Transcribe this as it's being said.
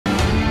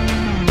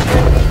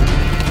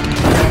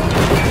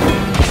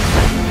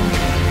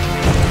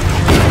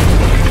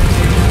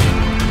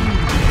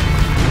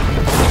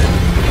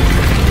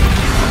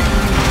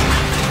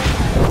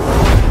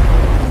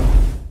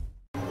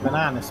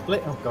gonna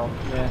split. Oh god,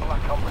 yeah.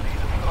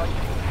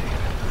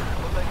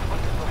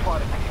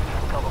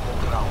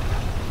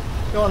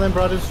 Go on then,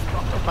 brothers.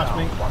 Pass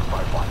me.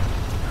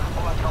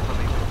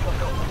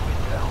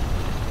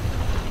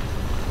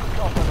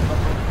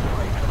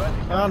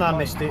 Oh no, I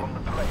missed it.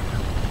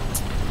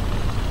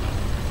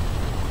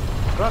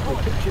 Bradley,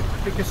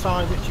 pick a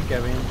side which you're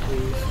going,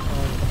 please.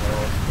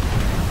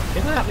 Oh,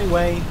 get out of my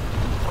way.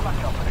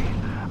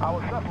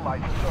 Our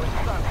satellites are showing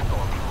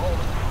sandstorms from all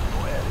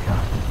the area.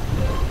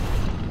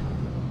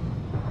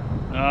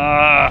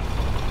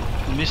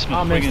 Ah, missed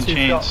my friggin'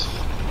 chance. Shots.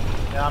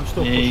 Yeah, I'm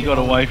still yeah, you got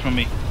away from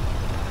me.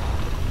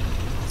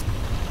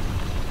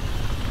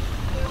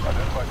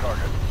 Identify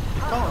target.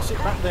 You can't sit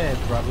back there,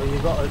 Bradley.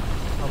 You've got to.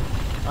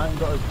 I haven't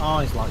got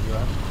eyes like you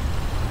have.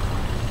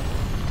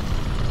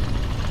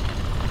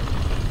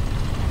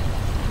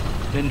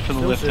 Then for the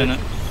Still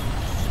lieutenant.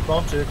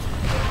 Spotted.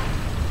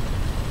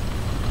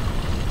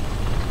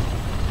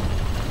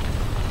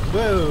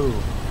 Whoa!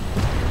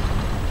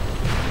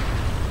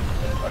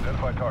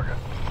 Identify target.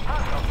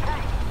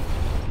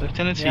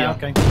 Lieutenant's Yeah,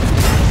 here. okay.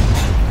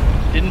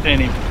 Didn't pen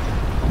him.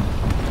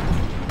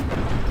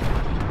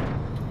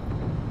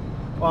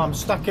 Well, I'm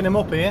stacking them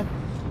up here.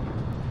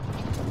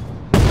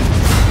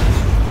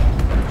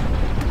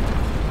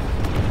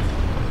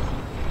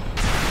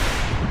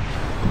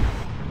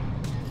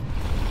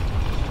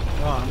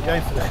 Right, I'm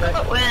going for the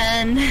second.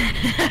 Win.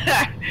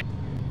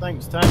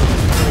 Thanks, Tam.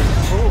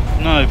 Oh,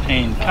 No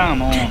pen,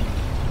 come on.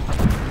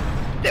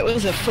 That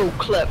was a full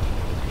clip.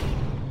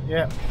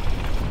 yeah.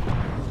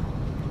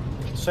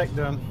 Sec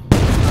done.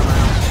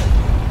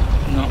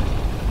 No.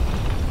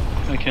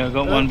 Okay, I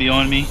got one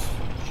behind me.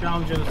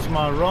 Challenger to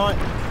my right.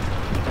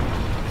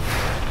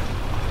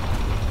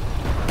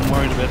 I'm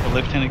worried about the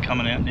lieutenant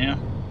coming out now.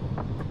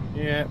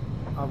 Yeah,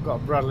 I've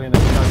got Bradley in a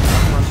front.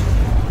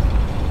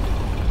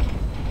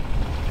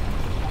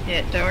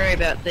 Yeah, don't worry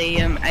about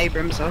the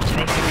Abrams, I'll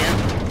take him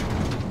out.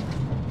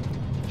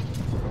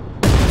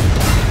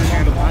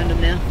 I'm behind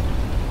him now.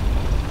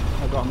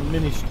 I've got a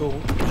minuscule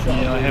shot.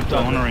 Yeah, I have to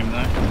honour him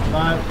though.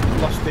 No,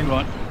 lost him.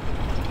 Right.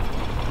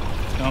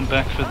 Going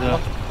back for the...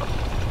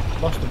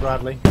 Lost the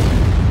Bradley.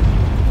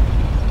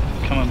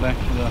 Coming back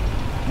for the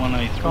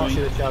Can't see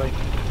 1A3. the Charlie.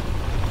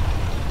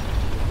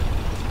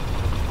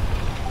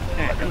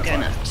 Alright, I'm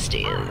going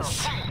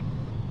upstairs.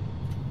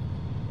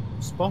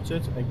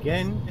 Spotted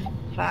again.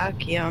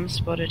 Fuck, yeah, I'm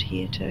spotted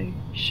here too.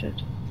 Shit.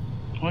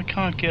 I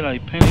can't get a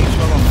penny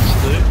shot on this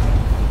dude.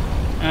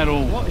 At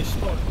all. What is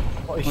spotted?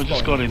 What is I just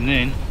spotted? got him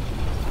then.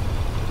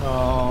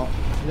 Oh,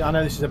 yeah, I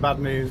know this is a bad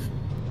move.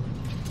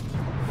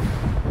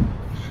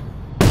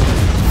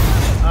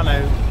 I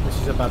know this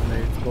is a bad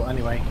move, but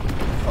anyway,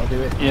 I'll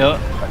do it. Yeah,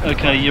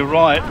 okay, you're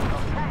right.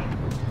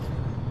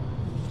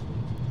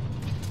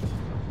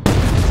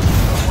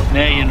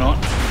 Now you're not.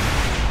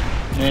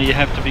 Now you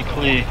have to be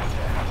clear.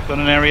 Got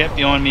an Ariat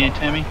behind me,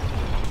 Tammy.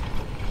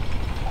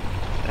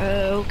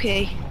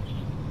 Okay.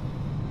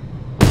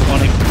 On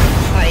him.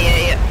 Oh,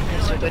 yeah,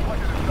 that's all good.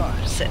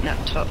 Sitting up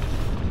top.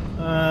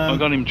 I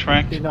got him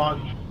tracked.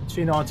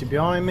 290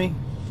 behind me.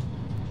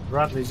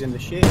 Bradley's in the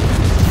shit.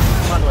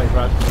 By the way,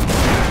 Brad.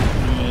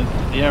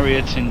 Yeah, the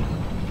Ariat's in.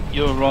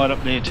 You're right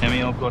up there,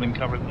 Tammy. I've got him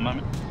covered at the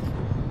moment.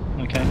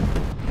 Okay,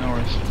 no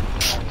worries.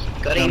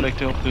 Got Going him. back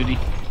to help Booty.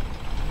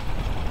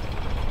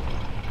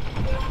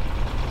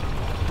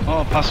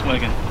 Oh, bus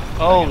wagon.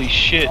 Holy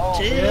shit.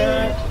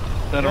 Yeah.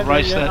 That Yeah,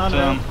 erased yeah, that. I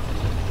know.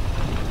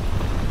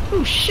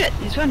 Oh shit,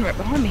 there's one right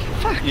behind me.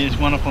 Fuck. Yeah, there's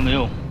one up on the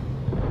hill.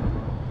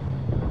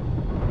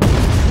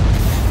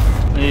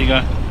 There you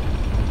go.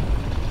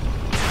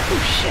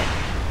 Oh shit.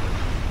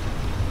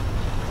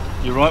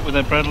 You right with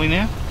that Bradley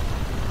now?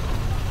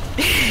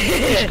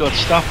 He's got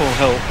stuff or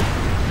help.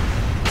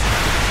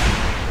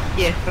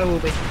 Yeah, I will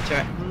be. It's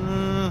alright.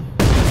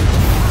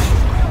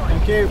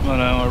 Thank you. I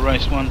know, I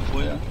raced one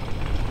for you.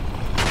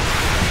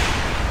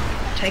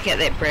 Take out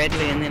that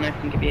Bradley and then I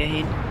can give you a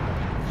hand.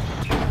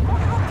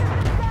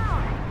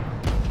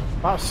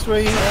 That's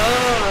 3.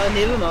 Oh,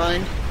 never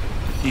mind.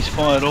 He's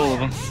fired all of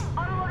them.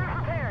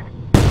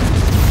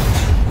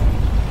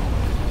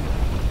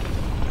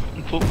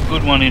 Put a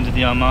good one into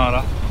the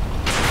Armada.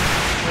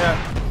 Yeah.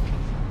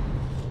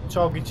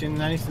 Targeting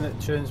anything that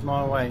turns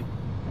my way.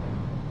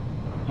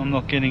 I'm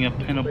not getting a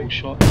pinnable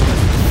shot.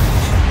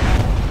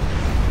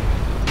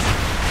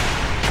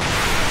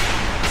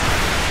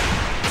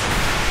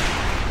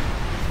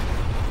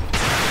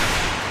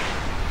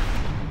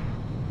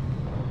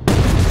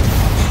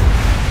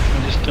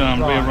 I just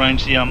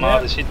rearranged the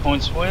Armada's hit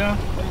points for you.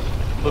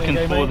 Looking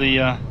Okay, for mate. the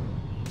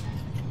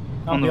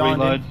on the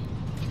behind reload. him.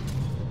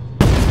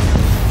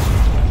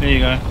 There you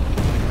go.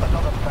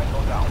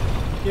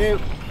 Thank you.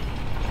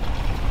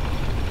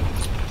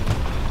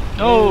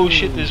 Oh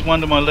shit, there's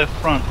one to my left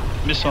front.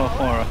 Missile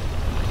firer.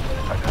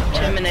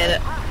 Terminate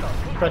it.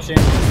 Pressing.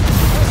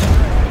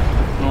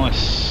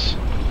 Nice.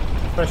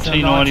 Pressing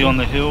T90 on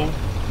the hill.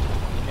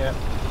 Yeah.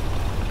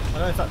 I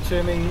don't know if that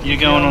turning. You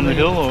going on the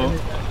hill or?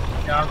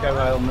 Yeah, I'll go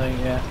right on me,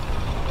 yeah.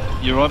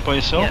 You right by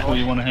yourself Yeah. or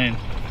you want a hand?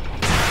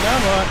 Yeah,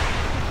 I'm right.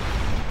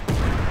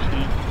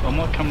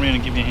 might come around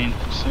and give you a hand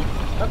for a sec.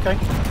 Okay,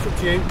 it's up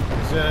to you.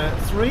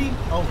 There's 3.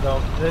 Oh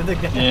god, they're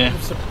getting. Yeah.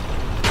 That's what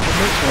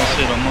I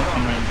said, I might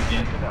come around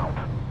again.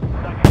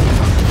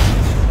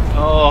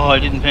 Oh, I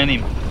didn't pen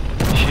him.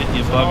 Shit,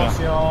 you bugger.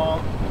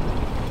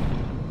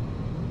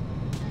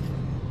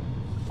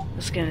 I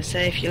was going to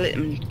say, if you let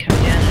them come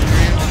down and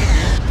around.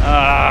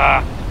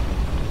 Ah!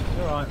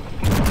 Alright.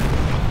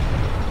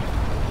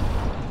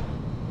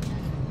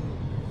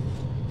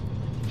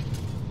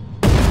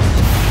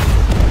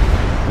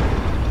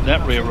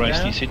 That rearranged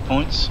his hit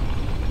points.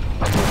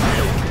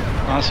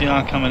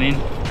 RCR coming in.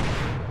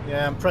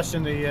 Yeah, I'm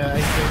pressing the A2.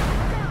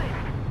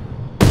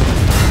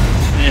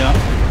 Yeah.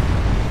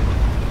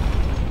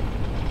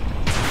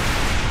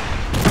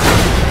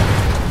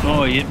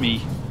 Oh, he hit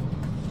me.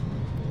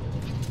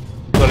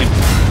 Got him.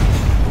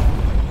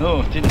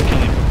 Oh, didn't kill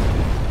him.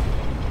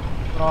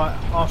 Right,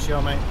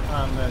 RCR mate,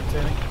 I'm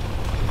turning.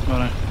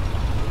 Righto.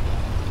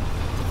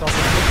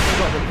 We've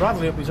got the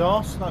Bradley up his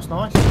arse, that's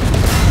nice. There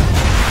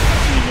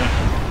you go.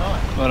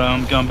 Right. But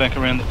I'm going back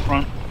around the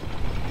front.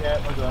 Yeah,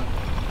 look at that.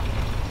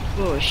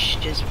 Gosh,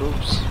 just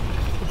balls.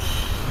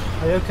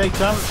 Are you okay,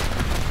 Tom?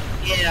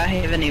 Yeah, I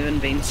haven't even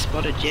been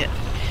spotted yet.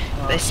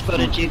 Right. They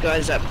spotted you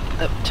guys up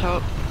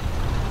top.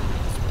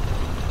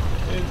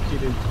 Okie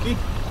dokie.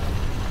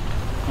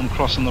 I'm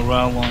crossing the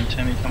rail line,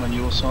 Tammy, coming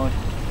your side.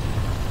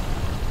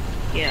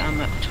 Yeah,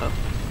 I'm up top.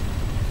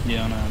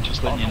 Yeah, I know, I'm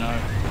just letting you know.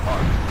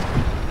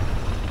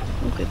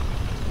 All good.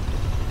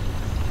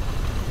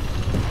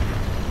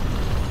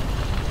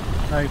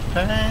 No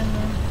pen.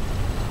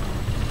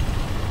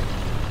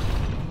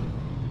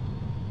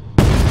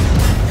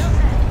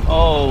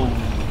 Oh,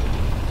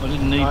 I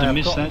didn't need to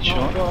miss that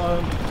shot.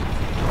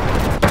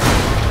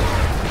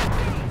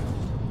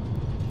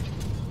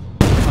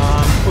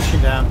 I'm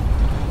pushing down.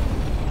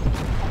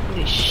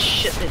 Holy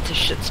shit, that's a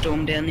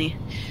shitstorm down there.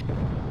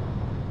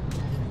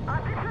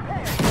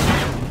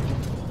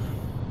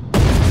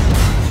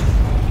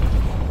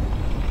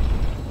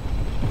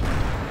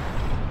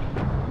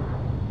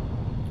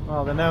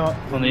 Well, they know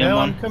On the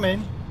I'm M1.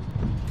 coming.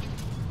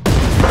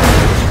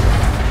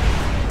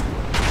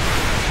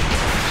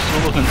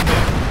 Still looking.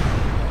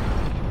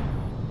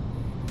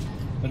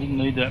 I didn't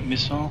need that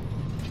missile.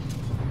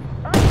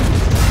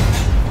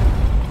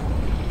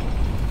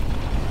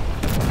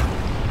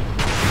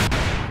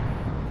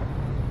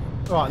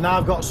 Right, now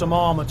I've got some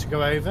armour to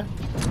go over.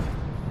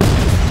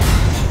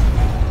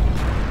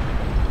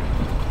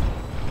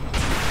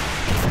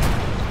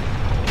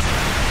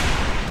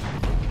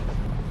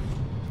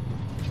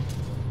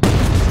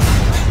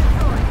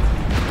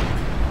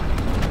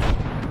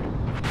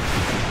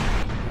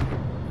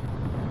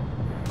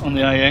 On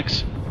the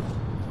AX.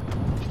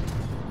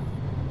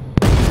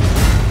 I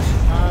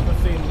have a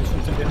feeling there's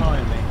something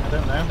behind me. I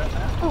don't know.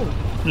 Oh.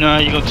 No,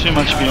 you got too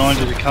much behind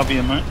you to cover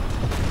you, mate.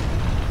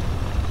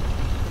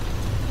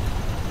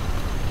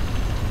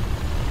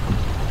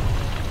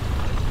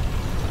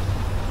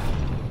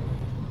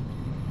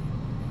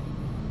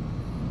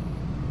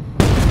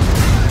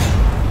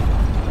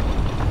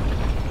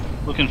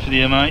 Looking for the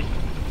M8.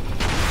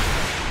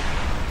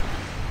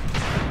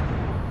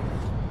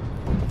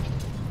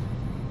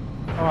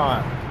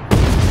 Alright.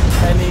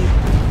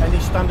 Any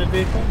standard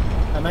vehicle?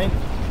 M8?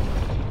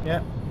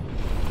 Yeah.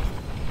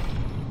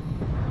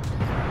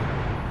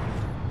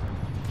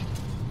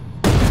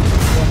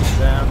 One's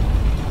down.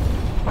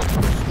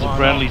 There's a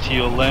Bradley to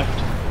your left.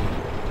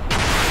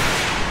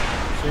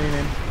 Seen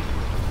him.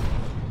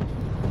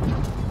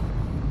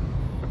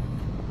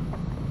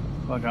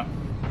 Bugger.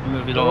 A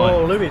little bit They're high.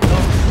 all Louis,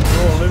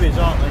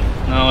 aren't they?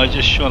 No, I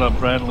just shot up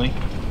Bradley.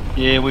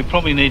 Yeah, we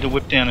probably need to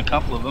whip down a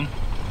couple of them.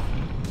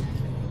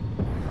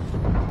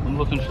 I'm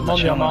looking for the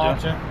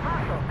Challenger.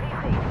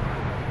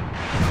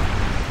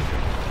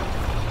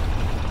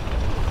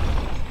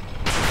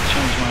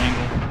 Change my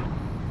angle.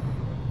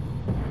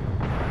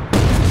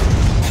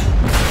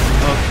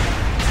 Oh.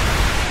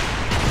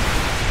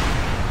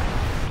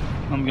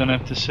 I'm gonna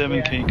have to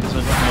 7 key because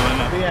I've got no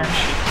ammo. Yeah.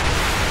 Shit.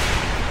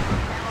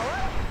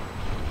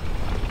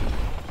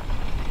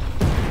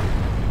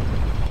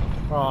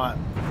 Right.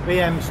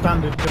 BM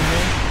standard coming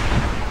in.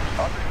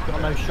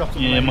 Got no shot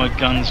at Yeah, me. my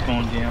gun's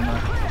gone down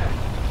though.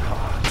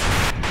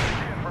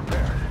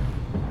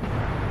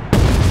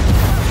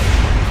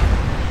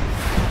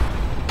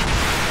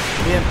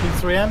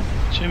 BMP3M.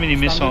 Too many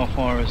missile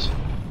firers.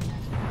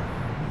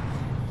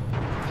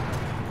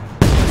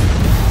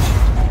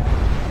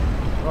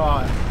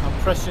 Right, I'm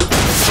pressing the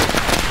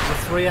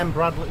 3M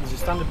Bradley. There's a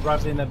standard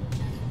Bradley and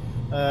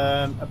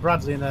a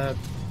Bradley and a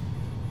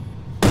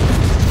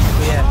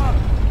BM.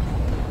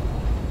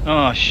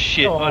 Oh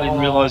shit, Oh. I didn't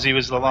realise he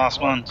was the last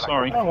one,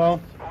 sorry. Oh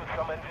well.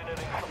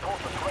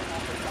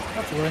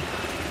 Not to worry.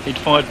 He'd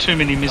fired too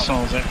many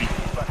missiles at me.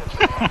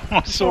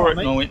 I saw it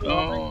and I went, mate.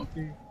 oh,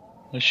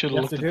 I should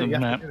have looked at the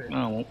map.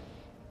 Oh well.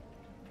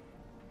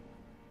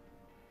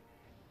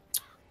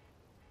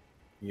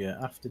 Yeah,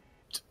 after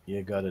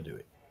you gotta do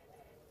it.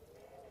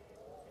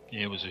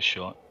 Yeah, it was a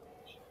shot.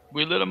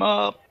 We lit him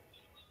up.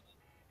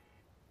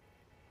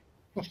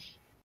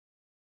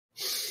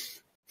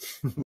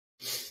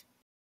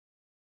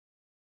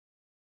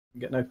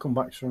 Get no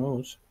comebacks from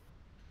us.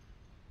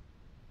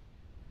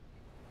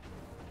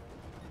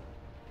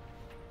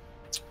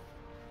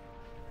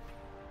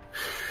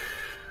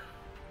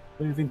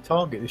 Moving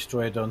target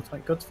destroyer done.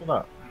 Thank God for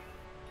that.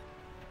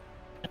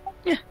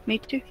 Yeah, me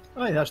too.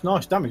 Hey, that's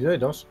nice damage there,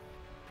 does.